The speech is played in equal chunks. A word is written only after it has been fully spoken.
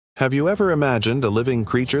Have you ever imagined a living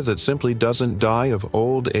creature that simply doesn't die of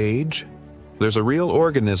old age? There's a real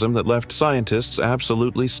organism that left scientists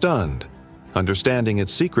absolutely stunned. Understanding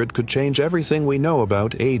its secret could change everything we know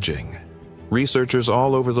about aging. Researchers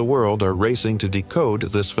all over the world are racing to decode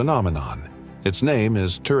this phenomenon. Its name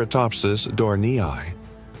is Turritopsis dohrnii,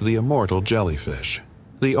 the immortal jellyfish,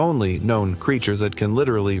 the only known creature that can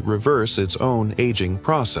literally reverse its own aging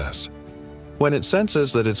process. When it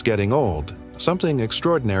senses that it's getting old, something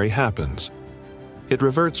extraordinary happens. It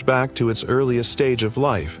reverts back to its earliest stage of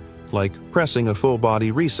life, like pressing a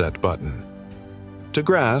full-body reset button. To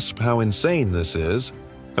grasp how insane this is,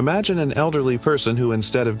 imagine an elderly person who,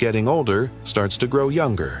 instead of getting older, starts to grow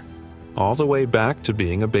younger, all the way back to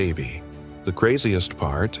being a baby. The craziest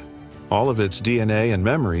part, all of its DNA and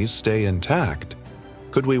memories stay intact.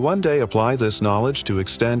 Could we one day apply this knowledge to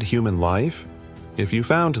extend human life? If you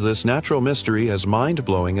found this natural mystery as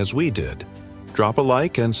mind-blowing as we did, drop a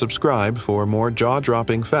like and subscribe for more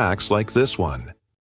jaw-dropping facts like this one.